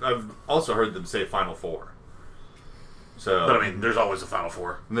 I've also heard them say Final 4. So, But I mean, there's always a final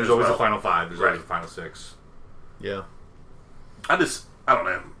 4. and there's as always well. a Final 5. There's always Right. a Final 6. Yeah. I don't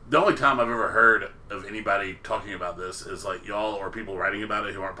know. The only time I've ever heard of anybody talking about this is like y'all or people writing about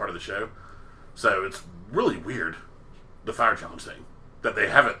it who aren't part of the show. So it's really weird, the fire challenge thing, that they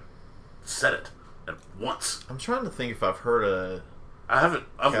haven't said it at once. I'm trying to think if I've heard a... I've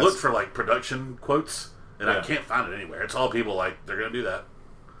Yes. looked for like production quotes and I Yeah. can't find it anywhere. It's all people like they're gonna do that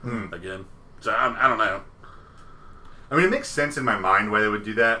again. So I don't know. I mean, it makes sense in my mind why they would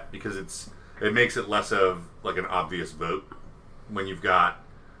do that, because it makes it less of like an obvious vote when you've got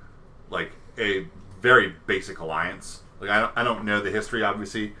like a very basic alliance. Like I don't know the history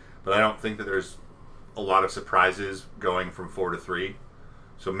obviously, but I don't think that there's a lot of surprises going from 4 to 3.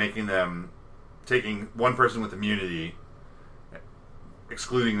 So taking one person with immunity,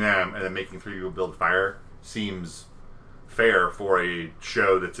 excluding them, and then making 3 people build fire seems fair for a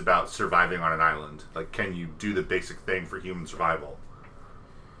show that's about surviving on an island. Like, can you do the basic thing for human survival?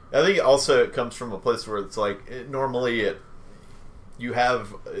 I think also it comes from a place where it's like, it's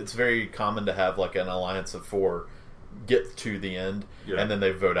very common to have like an alliance of 4 get to the end, Yeah. and then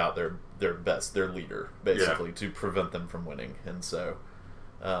they vote out their leader, basically, to prevent them from winning. And so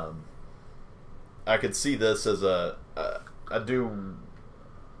I could see this as I do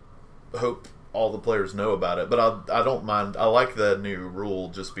hope all the players know about it, but I don't mind. I like the new rule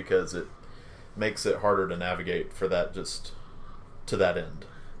just because it makes it harder to navigate for that, just to that end.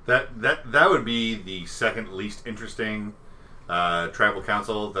 That would be the second least interesting tribal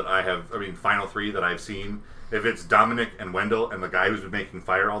council that final 3 that I've seen. If it's Dominic and Wendell and the guy who's been making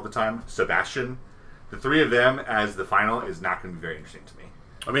fire all the time, Sebastian, the 3 of them as the final is not going to be very interesting to me.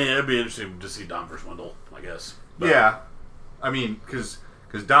 I mean, it'd be interesting to see Dom versus Wendell, I guess. But Yeah, I mean, because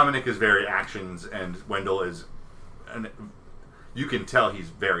Dominic is very actions and Wendell is, you can tell he's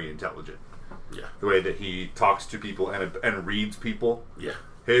very intelligent. Yeah. The way that he talks to people and reads people. Yeah.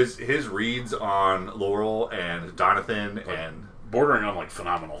 His reads on Laurel and Jonathan and Bordering on like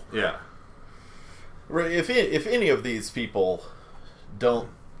phenomenal. yeah. Right, if any of these people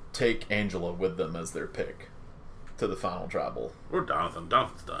don't take Angela with them as their pick to the final tribal, Or Jonathan.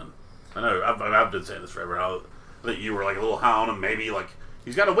 Jonathan's done. I know. I've been saying this forever. I think you were like a little high on him. Maybe like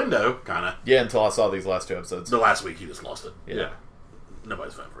he's got a window, kind of. yeah, until I saw these last 2 episodes. The last week he just lost it. Yeah.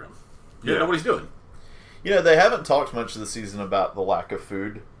 Nobody's voting for him. Yeah. Yeah. Know what he's doing. You know, they haven't talked much this season about the lack of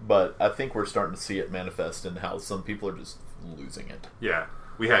food, but I think we're starting to see it manifest in how some people are just losing it. Yeah.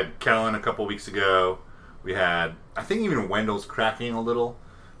 We had Kellen a couple weeks ago. We had, I think even Wendell's cracking a little.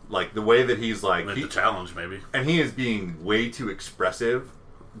 Like, the way that he's like... The challenge, maybe. And he is being way too expressive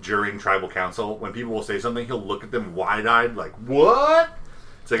during tribal council. When people will say something, he'll look at them wide-eyed like, what?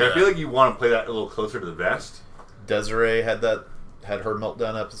 It's like, I feel like you want to play that a little closer to the vest. Desiree had her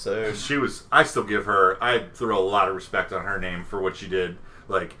meltdown episode. I still give her, I throw a lot of respect on her name for what she did.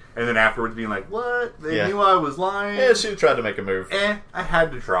 Like, and then afterwards being like, what? They knew I was lying? Yeah, she tried to make a move. I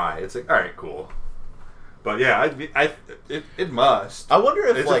had to try. It's like, alright, cool. But yeah, it must. I wonder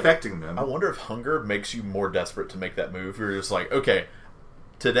if it's like, affecting them. I wonder if hunger makes you more desperate to make that move. You're just like, okay,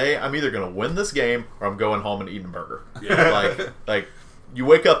 today I'm either going to win this game or I'm going home and eating a burger. Yeah. like you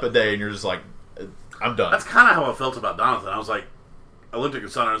wake up a day and you're just like, I'm done. That's kind of how I felt about Jonathan. I was like, I looked at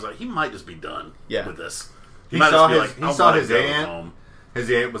his son and I was like, he might just be done with this. He might saw just be his aunt. home.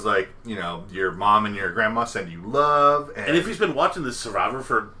 His aunt was like, your mom and your grandma send you love. And if he's been watching this Survivor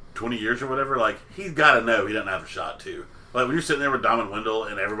for 20 years or whatever, like, he's got to know he doesn't have a shot, too. Like, when you're sitting there with Dom and Wendell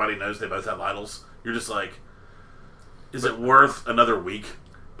and everybody knows they both have idols, you're just like, is it worth another week?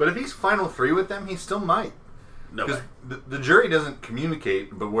 But if he's final 3 with them, he still might. No way. The jury doesn't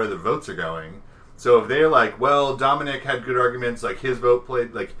communicate but where the votes are going. So if they're like, well, Dominic had good arguments, like his vote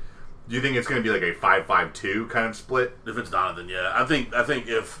played, like, do you think it's going to be like a 5-5-2 kind of split? If it's Donovan, yeah. I think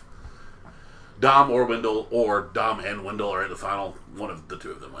if Dom or Wendell, or Dom and Wendell are in the final, one of the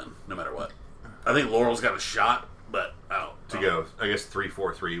two of them win, no matter what. I think Laurel's got a shot, but I don't go. I guess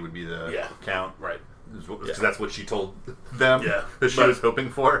 3-4-3 would be the count. Right. Because that's what she told them Yeah. that she was hoping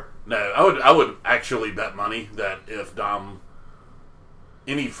for. No, I would actually bet money that if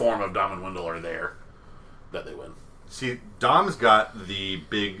any form of Dom and Wendell are there, that they win. See, Dom's got the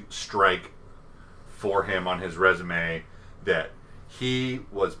big strike for him on his resume that he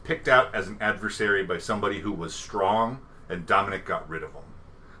was picked out as an adversary by somebody who was strong, and Dominic got rid of him.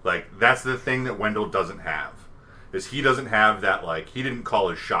 Like, that's the thing that Wendell doesn't have. Is he doesn't have that, like, he didn't call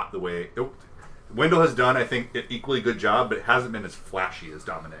his shot the way... Wendell has done, I think, an equally good job, but it hasn't been as flashy as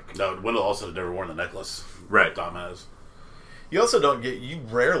Dominic. No, Wendell also never worn the necklace. Right. Dom has. You also you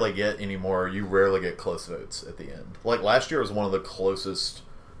rarely get close votes at the end. Like last year was one of the closest,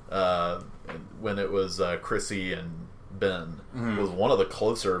 when it was Chrissy and Ben. Mm-hmm. It was one of the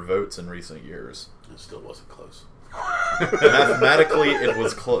closer votes in recent years. It still wasn't close. Mathematically, it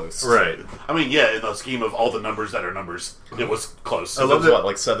was close. Right. I mean, yeah, in the scheme of all the numbers that are numbers, it was close. I love what,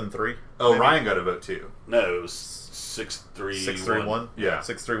 like 7-3? Oh, maybe? Ryan got a vote too. No, it was 6-3. 6-3-1? Yeah.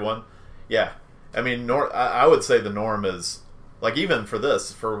 6-3-1? Yeah. I mean, I would say the norm is... Like, even for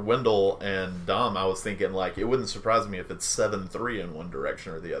this, for Wendell and Dom, I was thinking, like, it wouldn't surprise me if it's 7-3 in one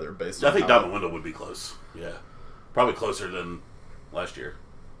direction or the other, based on I think Dom and Wendell would be close. Yeah. Probably closer than last year.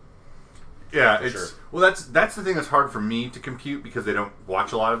 Yeah, For it's... sure. Well, that's the thing that's hard for me to compute because they don't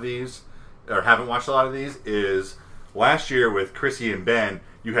watch a lot of these, or haven't watched a lot of these, is last year with Chrissy and Ben,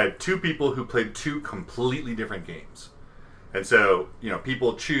 you had two people who played two completely different games. And so,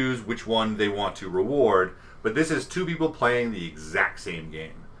 people choose which one they want to reward. But this is two people playing the exact same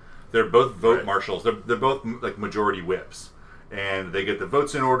game. They're both vote marshals. They're both like majority whips. And they get the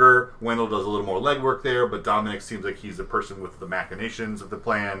votes in order. Wendell does a little more legwork there, but Dominic seems like he's the person with the machinations of the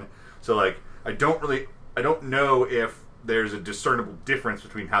plan. So, like, I don't know if there's a discernible difference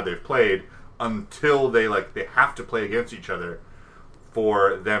between how they've played until they have to play against each other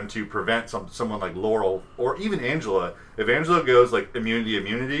for them to prevent someone like Laurel or even Angela. If Angela goes like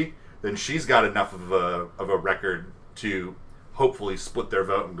immunity, then she's got enough of a record to hopefully split their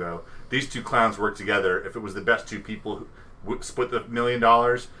vote and go, these two clowns work together. If it was the best two people who split the $1 million,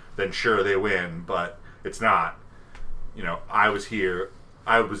 then sure, they win. But it's not. I was here.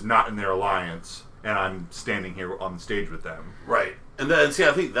 I was not in their alliance, and I'm standing here on stage with them. Right. And then, see,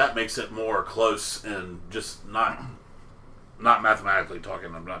 I think that makes it more close and just not mathematically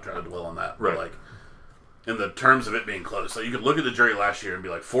talking. I'm not trying to dwell on that. Right. But like, in the terms of it being close. So you could look at the jury last year and be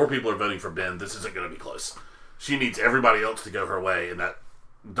like, 4 people are voting for Ben. This isn't going to be close. She needs everybody else to go her way, and that's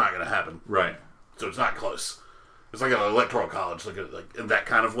not going to happen. Right. So it's not close. It's like an electoral college, look at it like in that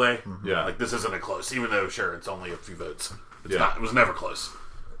kind of way. Yeah. Like this isn't a close, even though sure it's only a few votes. It's Yeah. not. It was never close.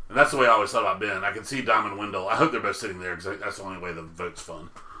 And that's the way I always thought about Ben. I can see Dom and Wendell. I hope they're both sitting there because that's the only way the vote's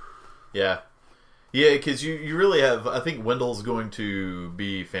fun. Yeah. Yeah, because you really have... I think Wendell's going to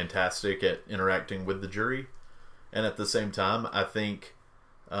be fantastic at interacting with the jury. And at the same time, I think...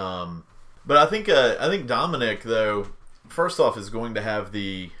 but I think Dominic, though, first off, is going to have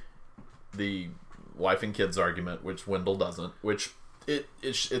the wife and kids argument, which Wendell doesn't. Which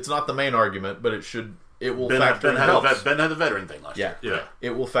it's not the main argument, but it will factor in. Ben had the veteran thing last year. Yeah.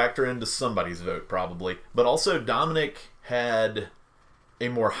 It will factor into somebody's vote, probably. But also, Dominic had a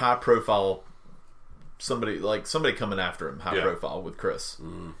more high-profile... Somebody coming after him, high profile with Chris,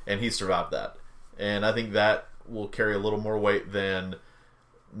 and he survived that. And I think that will carry a little more weight than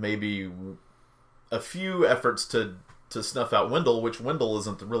maybe a few efforts to snuff out Wendell, which Wendell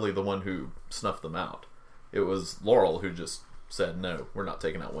isn't really the one who snuffed them out. It was Laurel who just said, no, we're not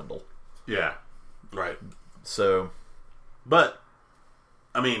taking out Wendell. Yeah. Right. So, but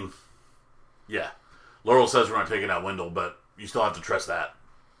I mean, yeah, Laurel says we're not taking out Wendell, but you still have to trust that.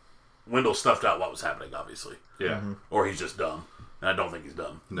 Wendell snuffed out what was happening, obviously. Yeah. Mm-hmm. Or he's just dumb. And I don't think he's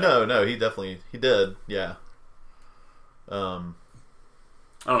dumb. No, he did, yeah. I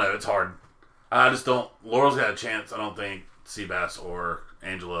don't know, it's hard. I just don't... Laurel's got a chance. I don't think Seabass or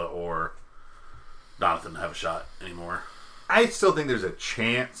Angela or Donathan have a shot anymore. I still think there's a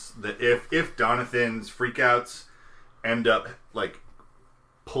chance that if Donathan's freakouts end up, like,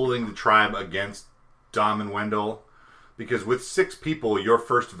 pulling the tribe against Dom and Wendell... Because with 6 people, your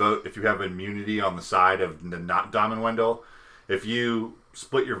first vote, if you have immunity on the side of the not Dom and Wendell, if you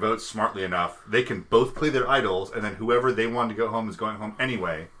split your votes smartly enough, they can both play their idols, and then whoever they want to go home is going home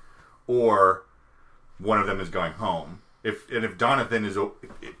anyway. Or one of them is going home. If Donathan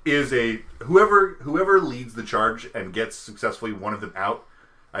is a whoever leads the charge and gets successfully one of them out,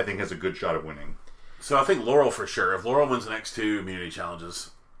 I think has a good shot of winning. So I think Laurel for sure. If Laurel wins the next 2 immunity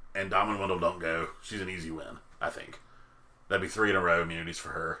challenges and Dom and Wendell don't go, she's an easy win, I think. That'd be 3 in a row immunities for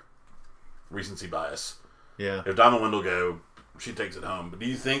her. Recency bias. Yeah. If Dom and Wendell go, she takes it home. But do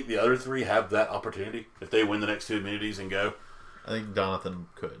you think the other 3 have that opportunity? If they win the next 2 immunities and go? I think Donathan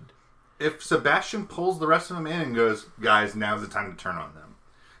could. If Sebastian pulls the rest of them in and goes, guys, now's the time to turn on them.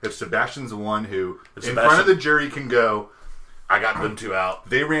 If Sebastian's the one who, in front of the jury, can go, I got them 2 out.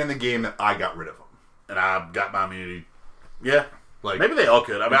 They ran the game and I got rid of them. And I got my immunity. Yeah. Like, maybe they all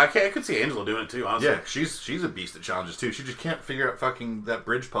could. I mean, I could see Angela doing it too, honestly. Yeah, she's a beast at challenges too. She just can't figure out fucking that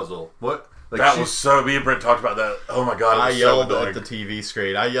bridge puzzle. What? Like, that was so... Me and Brent talked about that. Oh my god, I yelled at the TV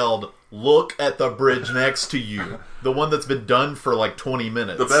screen. I yelled, look at the bridge next to you. The one that's been done for like 20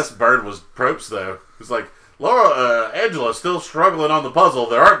 minutes. The best burn was Probst, though. It's like, Angela's still struggling on the puzzle.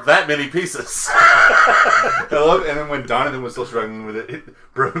 There aren't that many pieces. I love, and then when Donathan was still struggling with it,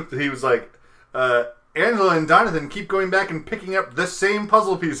 he was like, Angela and Donathan keep going back and picking up the same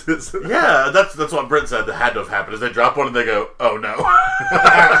puzzle pieces. Yeah, that's what Brent said that had to have happened. Is they drop one and they go, oh no.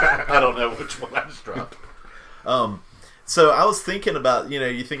 I don't know which one I just dropped. So I was thinking about,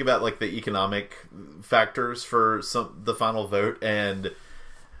 you think about like the economic factors for the final vote, and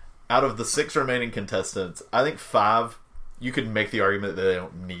out of the 6 remaining contestants, I think 5, you could make the argument that they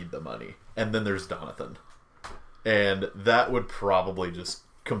don't need the money. And then there's Donathan. And that would probably just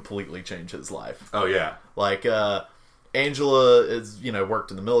completely change his life. Oh, yeah. Like, Angela is,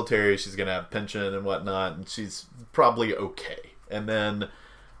 worked in the military. She's going to have pension and whatnot, and she's probably okay. And then...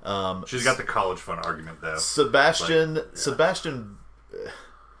 she's got the college fund argument, though. Sebastian...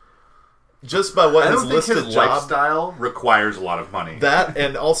 Just by what his listed his lifestyle requires a lot of money. That,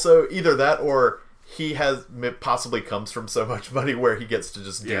 and also either that or he possibly comes from so much money where he gets to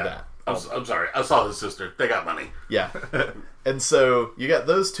just do that. I'm sorry. I saw his sister. They got money. Yeah. And so you got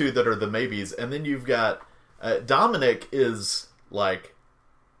those 2 that are the maybes, and then you've got Dominic is like,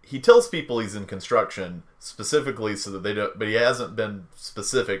 he tells people he's in construction specifically so that they don't, but he hasn't been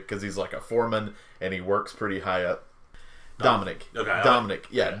specific because he's like a foreman and he works pretty high up. Dominic. Okay. Dominic.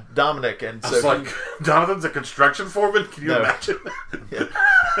 Yeah. Dominic. And so I was like, Jonathan's a construction foreman? Can you imagine? Yeah.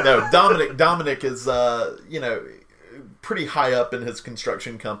 No, Dominic is, pretty high up in his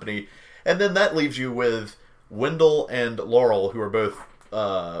construction company. And then that leaves you with Wendell and Laurel, who are both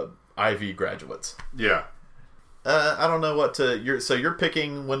Ivy graduates. Yeah. I don't know what to... You're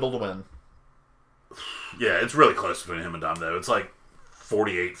picking Wendell to win. Yeah, it's really close between him and Dom, though. It's like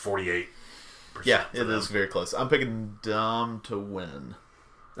 48%. Yeah, it is very close. I'm picking Dom to win.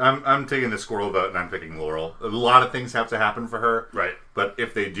 I'm taking the squirrel vote, and I'm picking Laurel. A lot of things have to happen for her. Right. But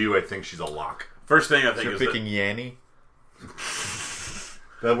if they do, I think she's a lock. First thing I think you're picking Yanni?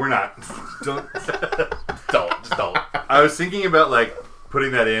 But we're not. Don't. Don't. I was thinking about, like,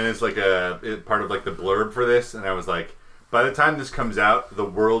 putting that in as, like, part of, like, the blurb for this, and I was like, by the time this comes out, the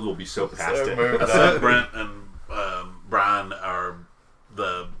world will be so past it. I said Brent and Brian are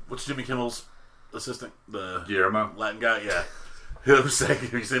what's Jimmy Kimmel's assistant? The Guillermo? Latin guy? Yeah. Who was saying,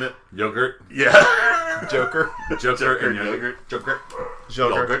 have you seen it? Yogurt? Yeah. Joker? Joker and yogurt. Joker.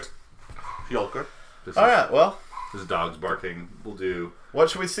 Yogurt. Alright, well. This dog's barking. We'll do... What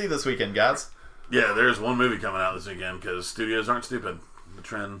should we see this weekend, guys? Yeah, there's one movie coming out this weekend because studios aren't stupid. The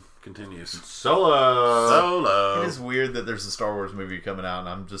trend continues. Solo. It is weird that there's a Star Wars movie coming out,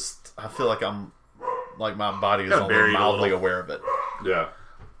 and I feel like my body is only mildly aware of it. Yeah.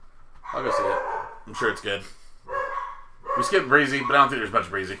 I'll go see it. I'm sure it's good. We skipped Breezy, but I don't think there's much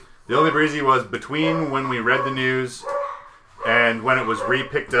Breezy. The only Breezy was between when we read the news and when it was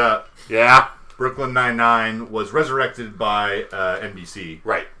re-picked up. Yeah. Brooklyn Nine-Nine was resurrected by NBC.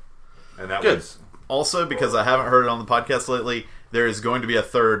 Right. And that good. was... Also, because I haven't heard it on the podcast lately, there is going to be a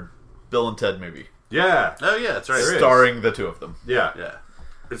third Bill and Ted movie. Yeah. Oh, yeah, that's right. Starring the 2 of them. Yeah. Yeah.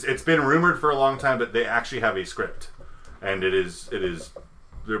 It's been rumored for a long time, but they actually have a script. And it is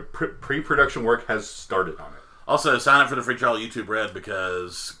their pre-production work has started on it. Also, sign up for the free trial YouTube Red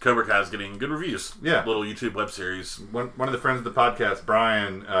because Cobra Kai is getting good reviews. Yeah. Little YouTube web series. One of the friends of the podcast,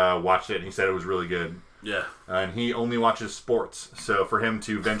 Brian, watched it and he said it was really good. Yeah. And he only watches sports. So for him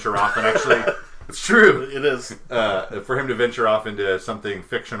to venture off and actually... It's true. It is. For him to venture off into something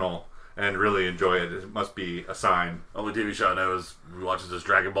fictional and really enjoy it, it must be a sign. Only TV show I know is he watches this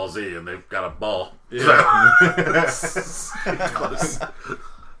Dragon Ball Z and they've got a ball. Yeah. Close.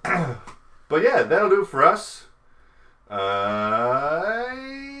 But yeah, that'll do it for us.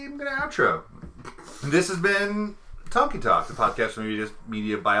 I'm going to outro. This has been Talkie Talk, the podcast from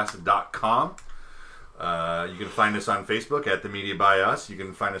MediaBias.com. You can find us on Facebook at The Media by Us. You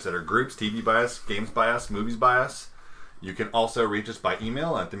can find us at our groups, TV by Us, Games by Us, Movies by Us. You can also reach us by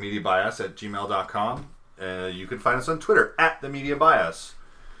email at themediabyus@gmail.com. You can find us on Twitter at themediabyus.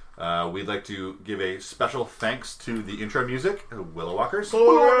 We'd like to give a special thanks to the intro music, Willow Walkers,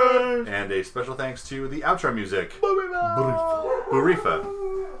 and a special thanks to the outro music, Burifa.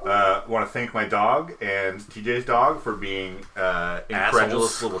 Want to thank my dog and TJ's dog for being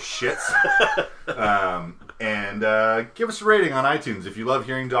incredulous little shits. And give us a rating on iTunes if you love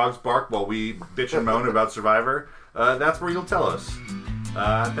hearing dogs bark while we bitch and moan about Survivor. That's where you'll tell us.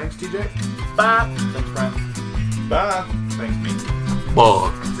 Thanks, TJ. Bye. Thanks, Brian. Bye. Thanks, me.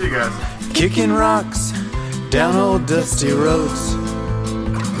 Bye. See you guys. Kicking rocks down old dusty roads.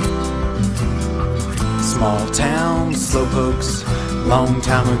 Small town slowpokes, long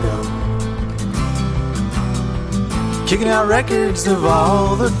time ago. Kicking out records of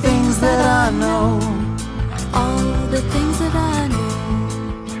all the things that I know.